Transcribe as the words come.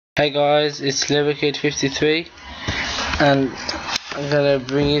Hey guys, it's LeverKid53 and I'm gonna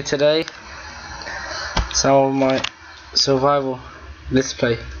bring you today some of my survival let's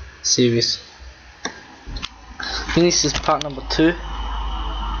play series. I think this is part number 2.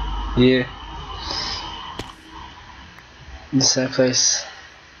 Yeah, the same place.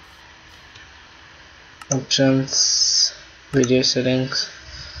 Options, video settings.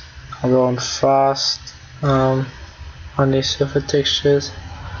 I'll go on fast. On the surface textures.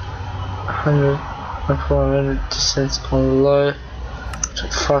 100 distance on low.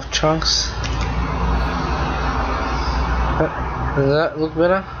 5 chunks. Does that look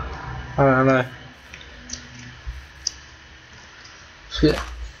better? I don't know. Yeah.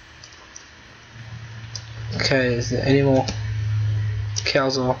 Okay, is there any more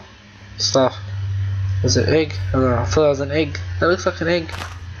cows or stuff? Was it egg? I don't know, I thought it was an egg. That looks like an egg.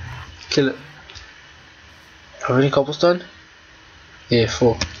 Kill it. Have any cobblestone? Yeah,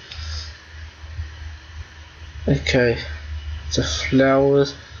 4. Okay, the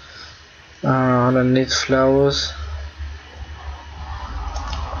flowers. I don't need flowers.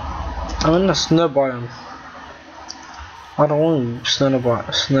 I'm in a snow biome. I don't want snow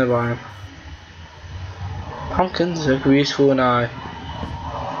biome. Pumpkins are useful when I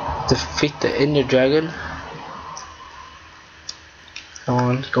defeat the Ender Dragon. Come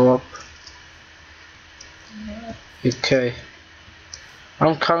on, go up. Okay,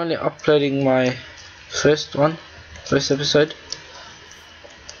 I'm currently uploading my first episode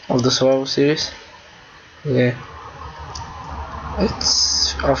of the survival series. Yeah,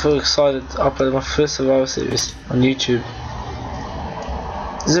 I feel excited to upload my first survival series on YouTube.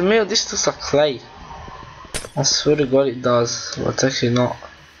 Zamil, this looks like clay. I swear to God it does, but it's actually not.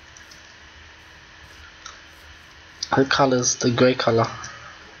 The color's the grey color.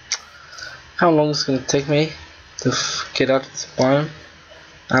 How long is it gonna take me to get out of this biome?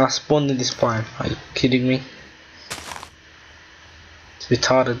 And I spawned in this biome. Are you kidding me? It's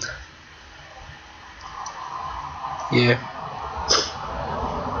retarded. Yeah.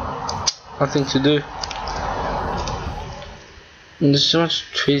 Nothing to do. And there's so much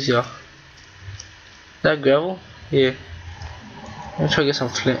trees here. Is that gravel? Yeah. Let me try to get some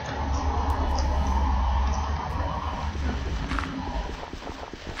flint.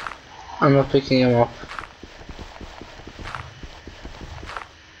 I'm not picking him up.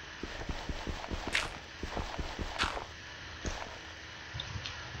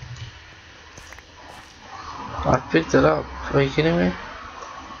 I picked it up. Are you kidding me?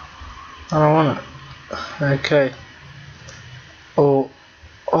 I don't want it. Okay. Oh,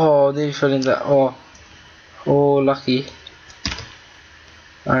 nearly fell in that. Oh, lucky.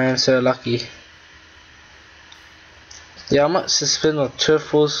 I am so lucky. Yeah, I might suspend my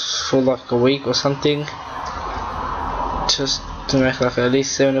truffles for like a week or something, just to make like at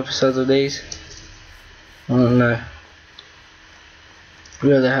least 7 episodes of these. I don't know.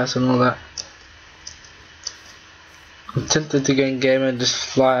 Build the house and all that. I'm tempted to go in game and just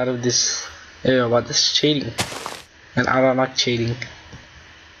fly out of this area, but this cheating, and I don't like cheating.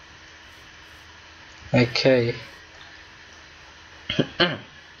 Okay.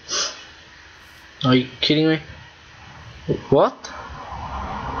 Are you kidding me? What?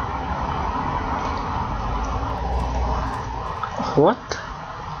 What?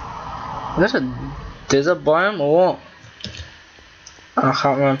 Is that a desert biome or what? I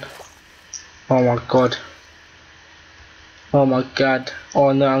can't run. Oh my god. Oh my god.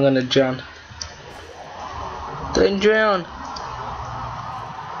 Oh no, I'm gonna drown. Don't drown.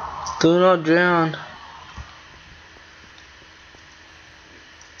 Do not drown.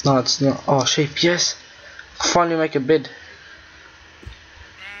 No, it's not. Oh, sheep, yes. Finally make a bed.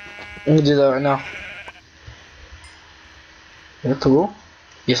 Let me do that right now. You have to go?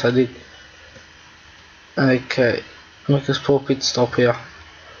 Yes, I did. Okay. Make a small pit stop here.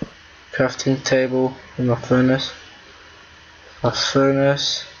 Crafting table in my furnace. My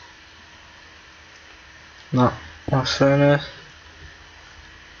furnace. No, my furnace.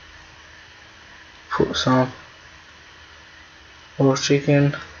 Put some raw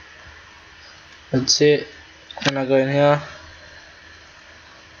chicken. That's it. And I go in here.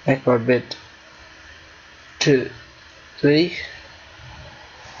 Make my bed. 2, 3.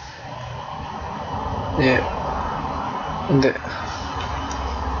 Yeah.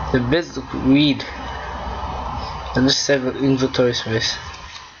 The beds look weird. And just save the inventory space.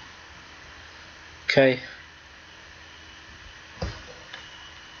 Okay.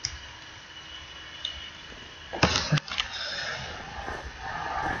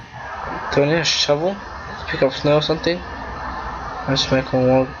 Do I need a shovel to pick up snow or something? I'll just make one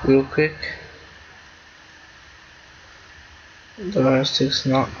more real quick. The rest is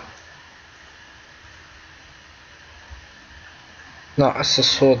not. No, it's a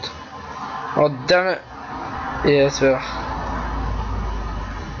sword. Oh damn it! Yeah, it's better.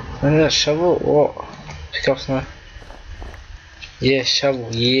 I need a shovel. What? Pick up some. Yeah, shovel.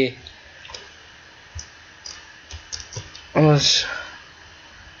 Yeah. I'm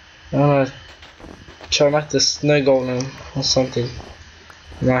gonna try to make the snow golem or something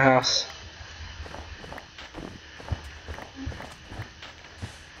in my house.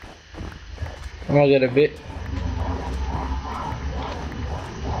 I might get a bit.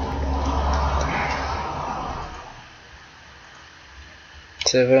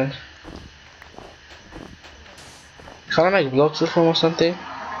 Seven. Can I make blocks with them or something?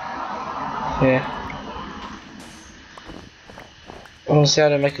 Yeah. I want to see how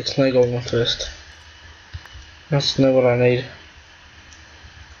to make a snow golem first. Let's know what I need.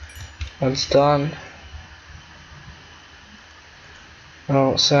 That's done.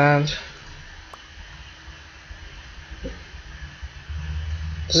 Oh, sand.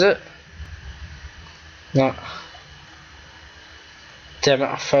 Is it? No. Damn it,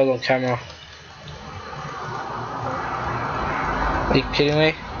 I failed on camera. Are you kidding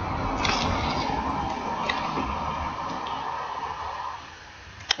me?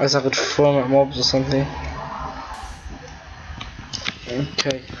 I guess I could throw them at mobs or something.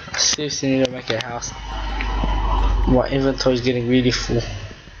 Okay, I seriously need to make a house. My inventory is getting really full. Is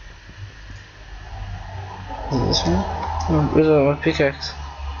it this one? Oh, where's my pickaxe?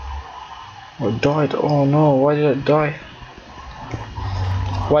 Oh, it died. Oh no, why did it die?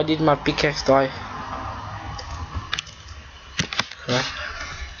 Why did my pickaxe die? Crap.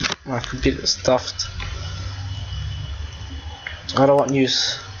 My computer is stuffed. I don't want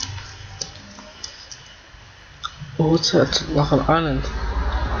news. Oh, what's that? Like an island.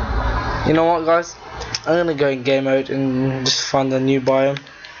 You know what, guys? I'm gonna go in game mode and just find a new biome.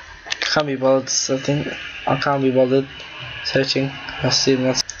 Can't be bothered. I think I can't be bothered searching. I'll see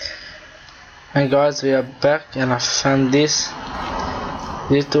that. And guys, we are back, and I found this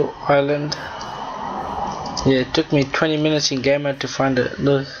little island. Yeah, it took me 20 minutes in game mode to find it.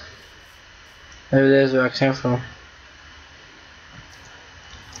 Look, maybe there's where I came from.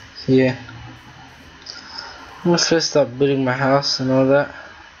 Yeah. I'm gonna first start building my house and all that.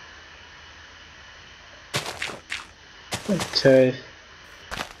 Okay.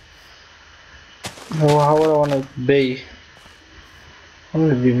 Well, how would I want to be? I'm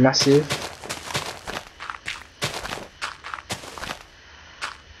gonna be massive.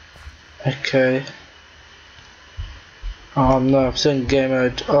 Okay. Oh no, I'm still in game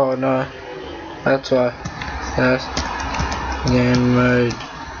mode. Oh no. That's why. Yes. Game mode.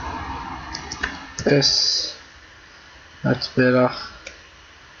 Yes. That's better.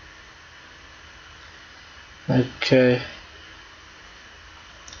 Okay.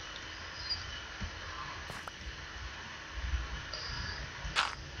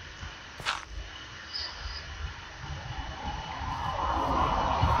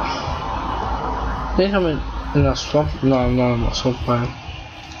 I think I'm in a swamp. No, I'm not in a swamp biome.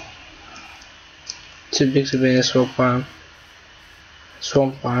 Too big to be in a swamp biome.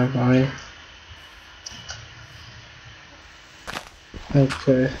 Swamp biome, I mean.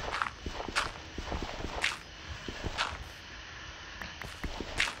 Okay.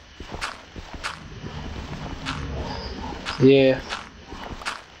 Yeah.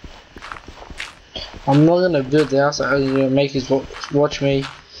 I'm not gonna build the house. I'm gonna make it watch me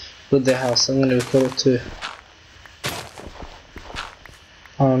build the house. I'm gonna record it too.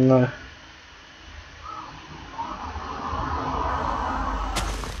 Oh no.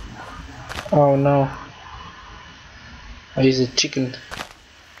 Oh no. I use a chicken.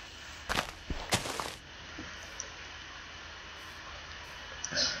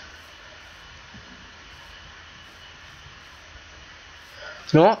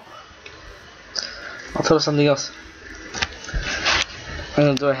 You know what? I'll throw something else. I'm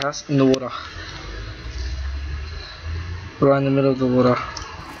gonna do a house in the water. Right in the middle of the water.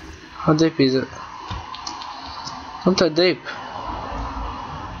 How deep is it? Not that deep.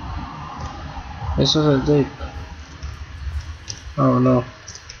 It's not that deep. Oh no.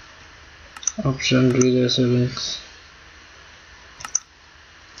 Option video settings.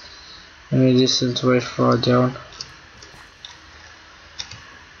 Maybe distance way far down.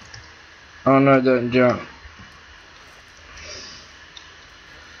 Oh no, don't jump.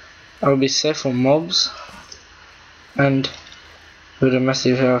 I'll be safe from mobs and with a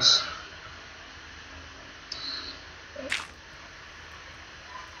massive house.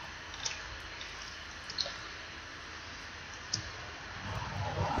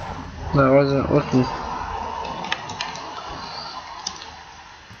 That wasn't working.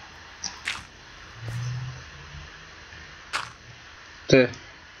 There.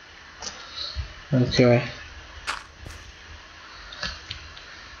 Okay.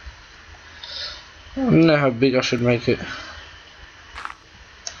 I don't know how big I should make it.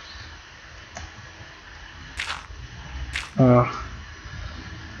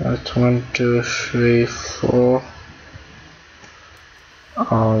 That's 1, 2, 3, 4.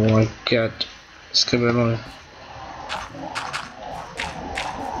 Oh my god. It's gonna be annoying.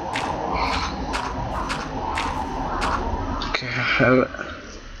 Okay,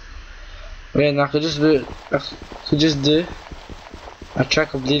 wait, I could just do a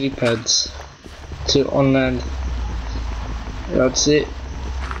track of lily pads to on land. That's it.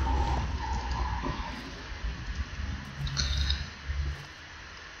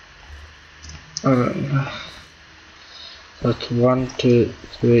 That's 1, 2,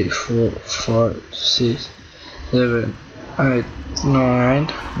 3, 4, 5, 6, 7, 8,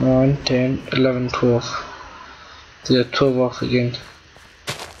 9, 10, 11, 12. To get 12 off again.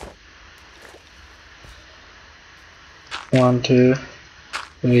 1, 2,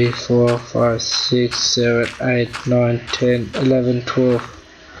 3, 4, 5, 6, 7, 8, 9, 10, 11, 12.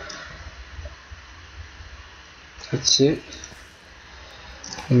 That's it.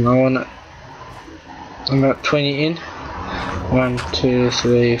 And I'm at 20 in. 1, 2,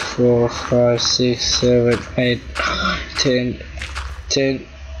 3, 4, 5, 6, 7, 8, 10,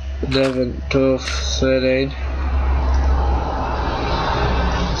 11, 12, 13,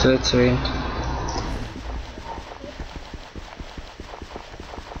 13.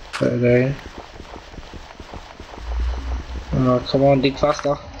 Oh, come on, dig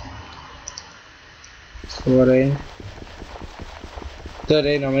faster. 14.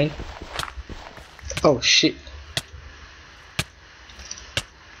 13, I mean. Oh shit.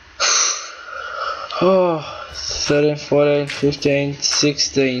 Oh, 13, 14, 15,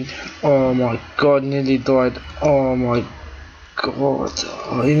 16. Oh my god, nearly died. Oh my god.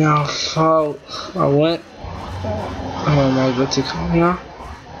 Oh, you know how I went. Oh my god, to come here.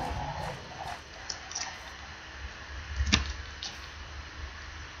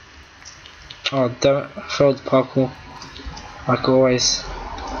 Oh damn it, I failed parkour. Like always.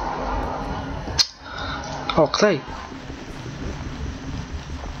 Oh, clay.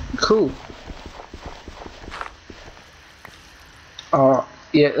 Cool. Oh,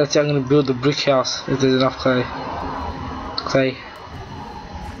 yeah, that's it. I'm gonna build a brick house if there's enough clay. Clay.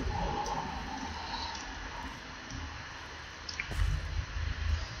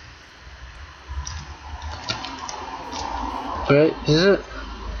 Wait, is it?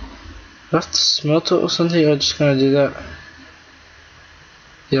 Do I have to smelt it or something, or just gonna do that?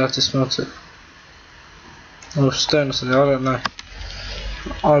 Yeah, I have to smelt it. Or stone or something, I don't know.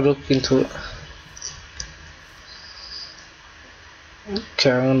 I'll look into it.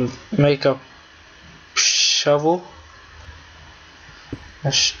 Okay, I'm gonna make a shovel. Oh,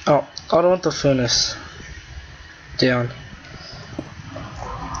 I don't want the furnace down.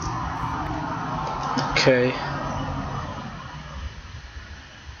 Okay.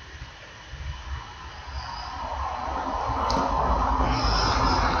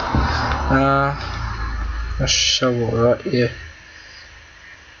 A shovel right here.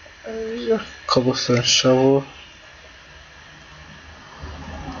 Cobblestone shovel.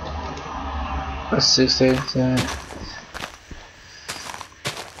 That's 16.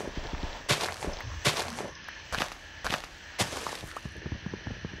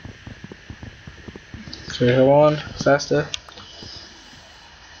 Okay, come on, faster.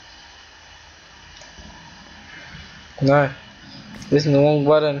 No, this is the wrong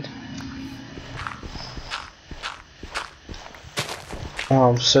button.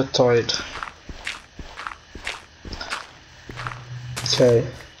 Oh, I'm so tired. Okay.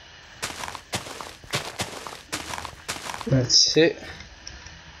 That's it.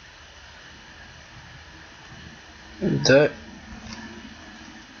 That.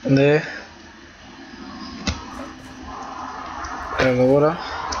 There. And the water.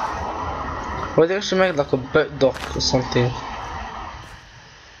 Why do you actually make like a boat dock or something?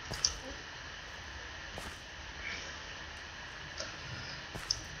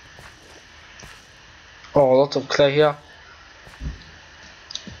 Oh, a lot of clay here.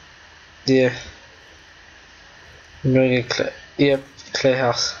 Yeah. I'm making clay. Yep, clay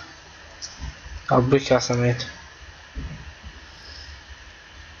house. A brick house, I mean.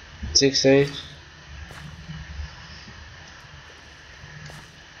 6, 8.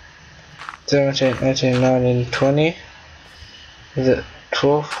 17, 18, 19, 20. Is it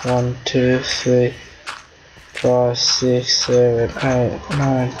 12? 1, 2, 3, 5, 6, 7, 8,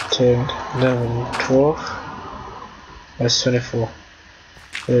 9, 10, 11, 12. That's 24.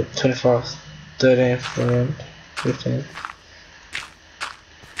 25, 13, 14, 15,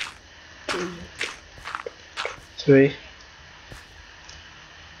 3.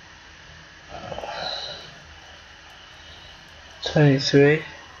 $23.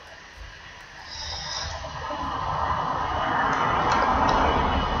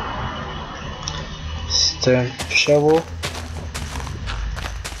 Stone shovel.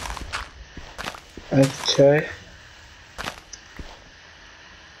 Okay.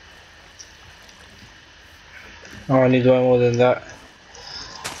 Oh, I need way more than that.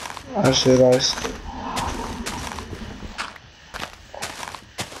 I just realised.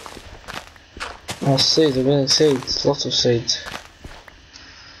 Oh, seeds, I'm getting seeds, lots of seeds.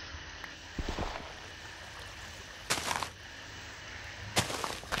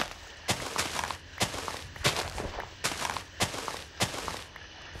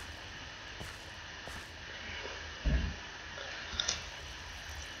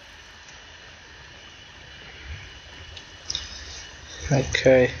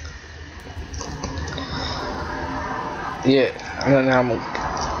 Okay. Yeah, I don't know how much.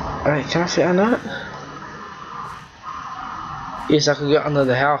 Alright, can I fit under it? Yes, I can get under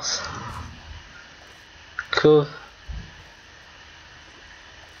the house. Cool.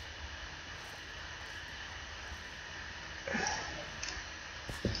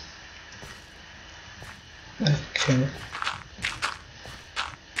 Okay.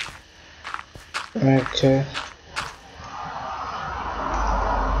 Okay.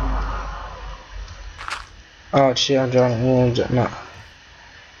 Oh shit, I'm drowning. No.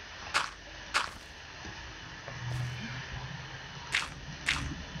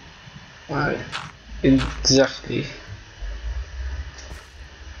 Right. Exactly.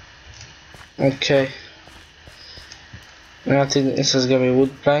 Okay. Now I think this is gonna be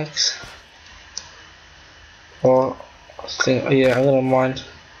wood planks. Or I think, yeah, I'm gonna mine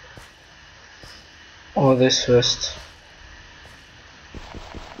all this first.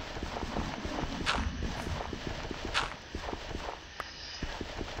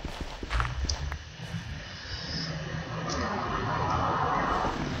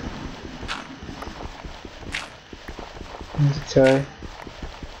 Okay.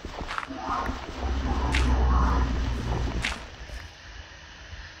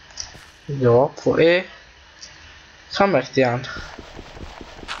 Go up for A. Come back down.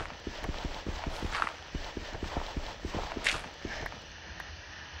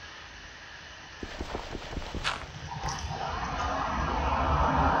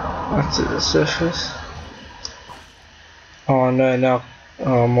 That's at the surface. Oh no, now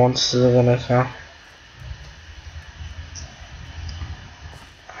monsters are gonna come.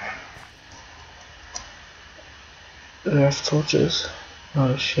 Earth torches.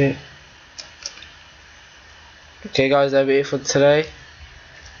 Oh shit. Okay guys, that'll be it for today.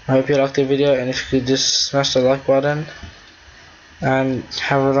 I hope you liked the video, and if you could just smash the like button, and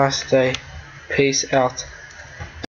have a nice day. Peace out.